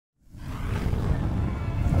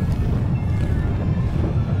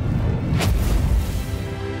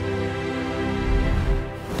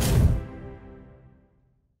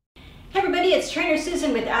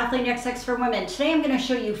Athlete XX for Women. Today I'm going to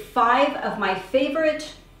show you 5 of my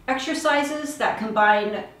favorite exercises that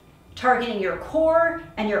combine targeting your core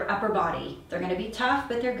and your upper body. They're going to be tough,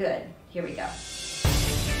 but they're good. Here we go.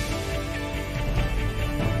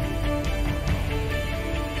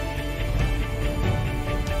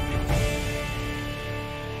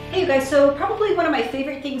 Hey you guys, so probably one of my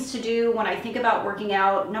favorite things to do when I think about working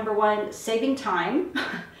out, number 1, saving time.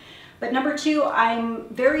 But number 2, I'm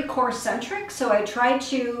very core centric, so I try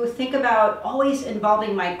to think about always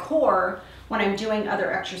involving my core when I'm doing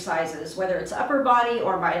other exercises, whether it's upper body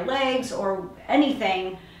or my legs or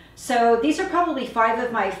anything. So these are probably 5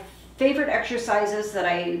 of my favorite exercises that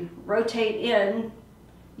I rotate in,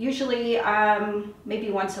 usually maybe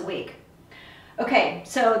once a week. Okay,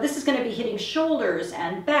 so this is going to be hitting shoulders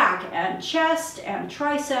and back and chest and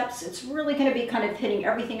triceps. It's really going to be kind of hitting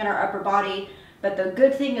everything in our upper body. But the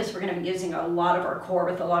good thing is we're going to be using a lot of our core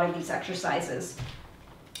with a lot of these exercises.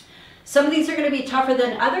 Some of these are going to be tougher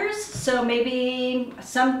than others, so maybe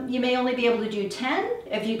some you may only be able to do 10.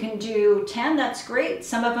 If you can do 10, that's great.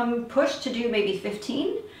 Some of them push to do maybe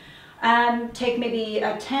 15. Take maybe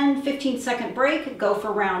a 10-15 second break, go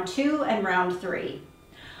for round 2 and round 3.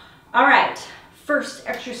 All right, first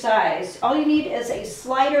exercise. All you need is a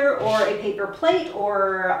slider or a paper plate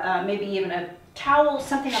or maybe even a towel,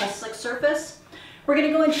 something on a slick surface. We're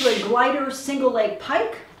going to go into a glider single leg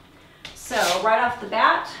pike. So right off the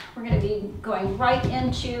bat, we're going to be going right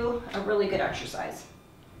into a really good exercise.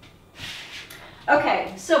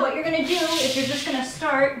 Okay, so what you're going to do is you're just going to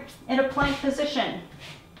start in a plank position.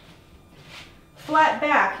 Flat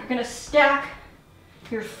back, you're going to stack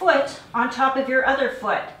your foot on top of your other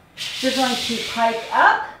foot. You're going to pike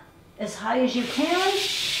up as high as you can.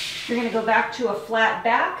 You're going to go back to a flat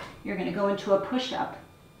back. You're going to go into a push-up.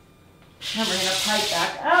 Then we're going to pike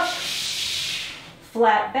back up,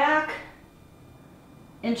 flat back,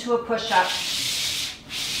 into a push-up.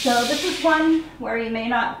 So this is one where you may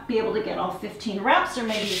not be able to get all 15 reps, or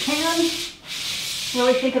maybe you can.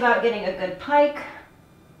 Really think about getting a good pike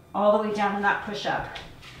all the way down in that push-up.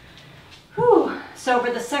 Whew. So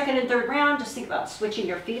for the second and third round, just think about switching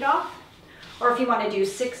your feet off. Or if you want to do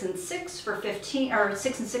 6 and 6 for 15, or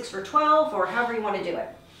 6 and 6 for 12, or however you want to do it.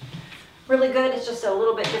 Really good. It's just a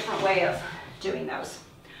little bit different way of doing those.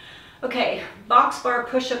 Okay, box bar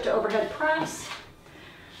push-up to overhead press.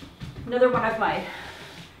 Another one of my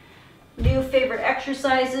new favorite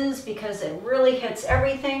exercises because it really hits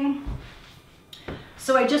everything.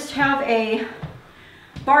 So I just have a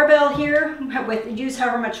barbell here. Use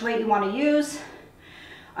however much weight you want to use.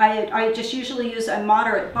 I just usually use a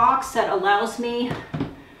moderate box that allows me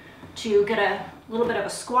to get a little bit of a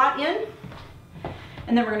squat in.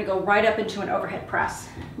 And then we're going to go right up into an overhead press.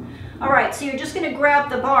 All right, so you're just going to grab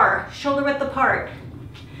the bar, shoulder width apart.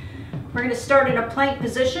 We're going to start in a plank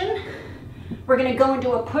position. We're going to go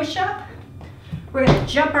into a push-up. We're going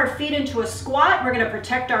to jump our feet into a squat. We're going to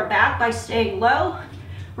protect our back by staying low.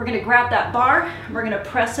 We're going to grab that bar. And we're going to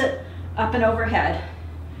press it up and overhead.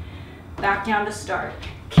 Back down to start.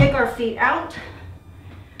 Kick our feet out.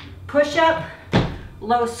 Push-up,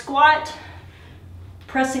 low squat,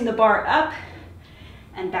 pressing the bar up,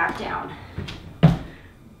 and back down.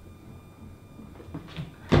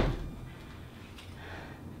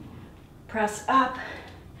 Press up,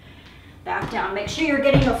 back down. Make sure you're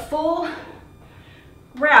getting a full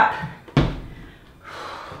rep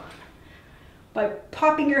by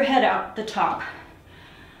popping your head out the top.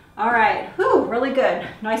 All right, whew, really good.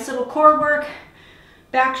 Nice little core work,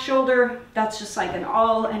 back, shoulder. That's just like an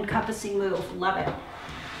all-encompassing move. Love it.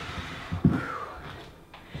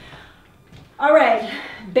 All right,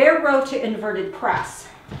 bear row to inverted press.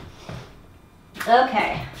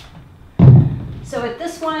 Okay, so with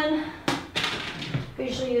this one, I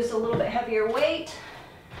usually use a little bit heavier weight.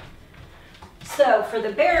 So for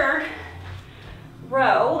the bear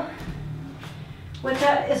row, what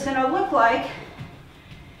that is going to look like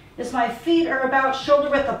is my feet are about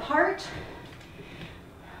shoulder width apart.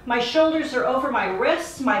 My shoulders are over my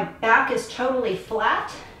wrists. My back is totally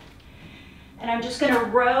flat. And I'm just going to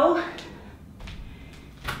row.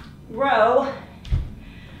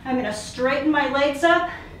 I'm going to straighten my legs up.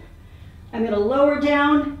 I'm going to lower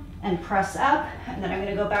down and press up, and then I'm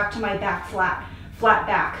going to go back to my back flat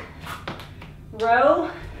back. Row,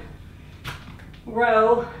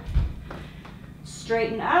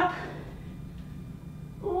 straighten up,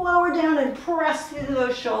 lower down and press through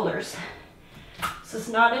those shoulders. This is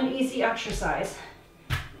not an easy exercise.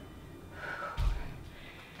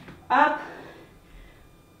 Up,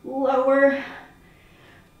 lower,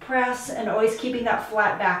 press, and always keeping that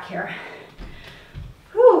flat back here.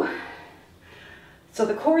 Whew. So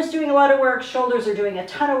the core is doing a lot of work, shoulders are doing a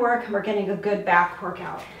ton of work, and we're getting a good back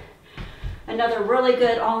workout. Another really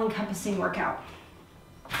good all-encompassing workout.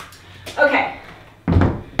 Okay,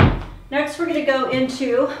 next we're gonna go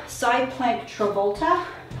into side plank travolta.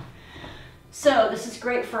 So this is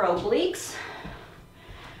great for obliques.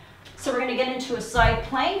 So we're gonna get into a side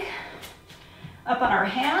plank, up on our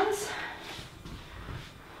hands.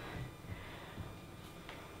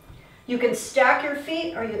 You can stack your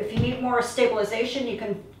feet, or if you need more stabilization, you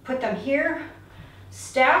can put them here,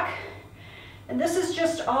 stack. And this is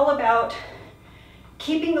just all about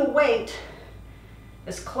keeping the weight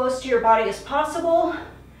as close to your body as possible,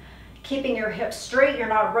 keeping your hips straight, you're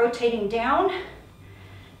not rotating down.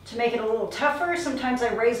 To make it a little tougher, sometimes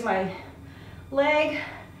I raise my leg,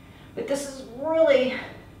 but this is really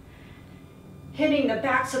hitting the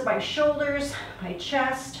backs of my shoulders, my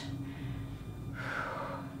chest.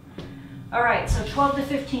 All right, so 12 to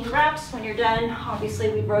 15 reps. When you're done,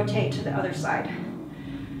 obviously we rotate to the other side.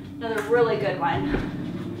 Another really good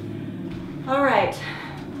one. All right,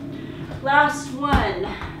 last one.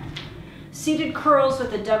 Seated curls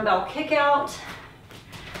with a dumbbell kick out.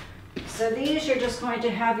 So these, you're just going to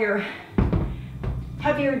have your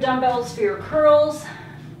heavier dumbbells for your curls.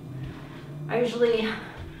 I usually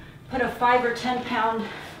put a 5 or 10 pound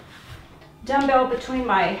dumbbell between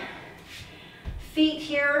my feet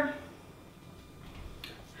here.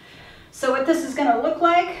 So what this is gonna look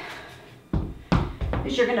like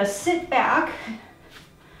is you're gonna sit back,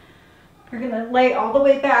 you're gonna lay all the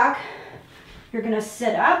way back, you're gonna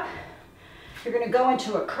sit up, you're gonna go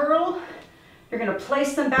into a curl, you're gonna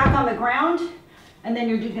place them back on the ground, and then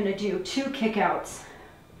you're gonna do 2 kickouts.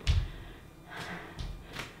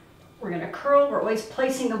 We're gonna curl, we're always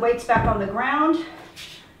placing the weights back on the ground,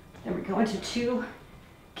 then we go into 2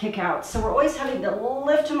 kickouts. So we're always having to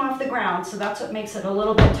lift them off the ground, so that's what makes it a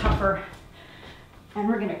little bit tougher. And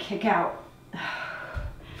we're gonna kick out.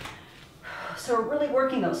 So we're really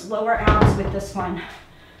working those lower abs with this one,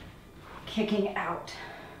 kicking out.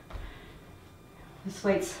 This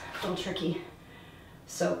weight's a little tricky.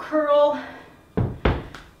 So curl,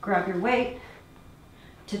 grab your weight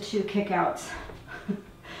to 2 kickouts.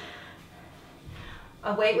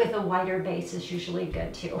 A weight with a wider base is usually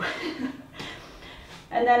good too.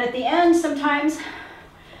 And then at the end, sometimes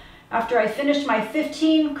after I finish my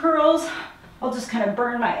 15 curls, I'll just kind of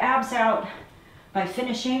burn my abs out by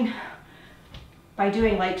finishing, by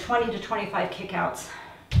doing like 20 to 25 kickouts.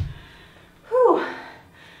 Whew.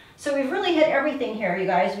 So we've really hit everything here, you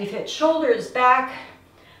guys. We've hit shoulders, back,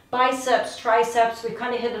 biceps, triceps. We've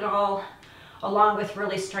kind of hit it all, along with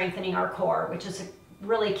really strengthening our core, which is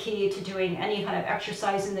really key to doing any kind of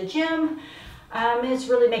exercise in the gym. Is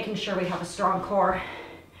really making sure we have a strong core.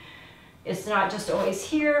 It's not just always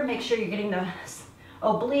here. Make sure you're getting the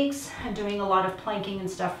obliques and doing a lot of planking and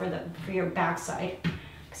stuff for your backside,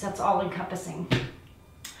 because that's all encompassing.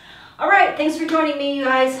 All right, thanks for joining me, you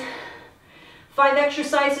guys. 5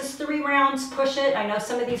 exercises, 3 rounds, push it. I know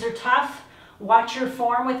some of these are tough. Watch your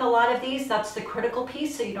form with a lot of these. That's the critical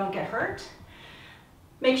piece, so you don't get hurt.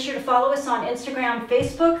 Make sure to follow us on Instagram,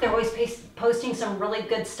 Facebook. They're always posting some really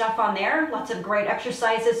good stuff on there. Lots of great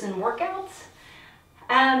exercises and workouts.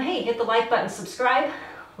 Hey, hit the like button, subscribe,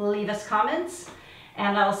 leave us comments,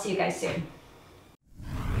 and I'll see you guys soon.